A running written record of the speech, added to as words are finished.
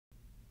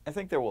I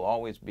think there will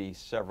always be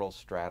several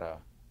strata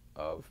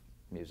of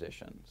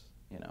musicians.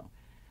 You know,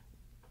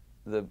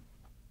 the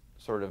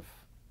sort of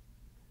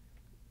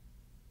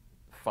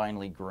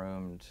finely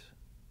groomed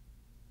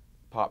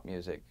pop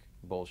music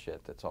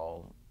bullshit that's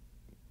all,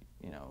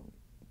 you know,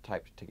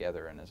 typed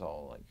together and is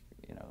all like,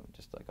 you know,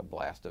 just like a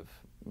blast of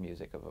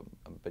music of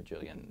a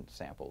bajillion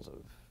samples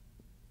of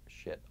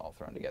shit all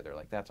thrown together.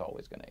 Like that's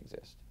always going to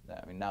exist.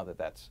 I mean, now that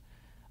that's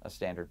a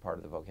standard part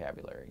of the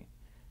vocabulary,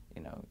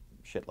 you know,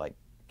 shit like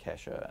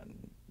Kesha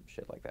and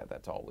shit like that,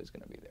 that's always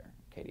going to be there.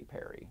 Katy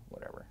Perry,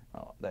 whatever.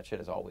 Well, that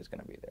shit is always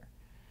going to be there.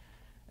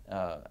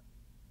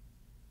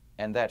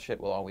 And that shit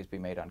will always be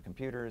made on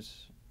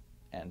computers,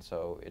 and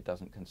so it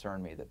doesn't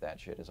concern me that that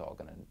shit is all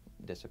going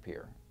to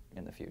disappear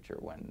in the future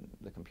when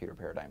the computer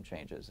paradigm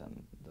changes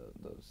and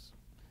those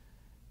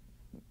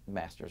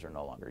masters are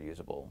no longer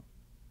usable.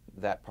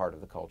 That part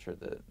of the culture,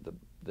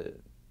 the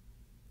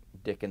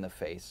dick in the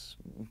face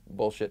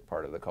bullshit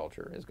part of the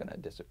culture is going to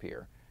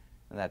disappear,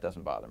 and that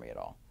doesn't bother me at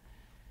all.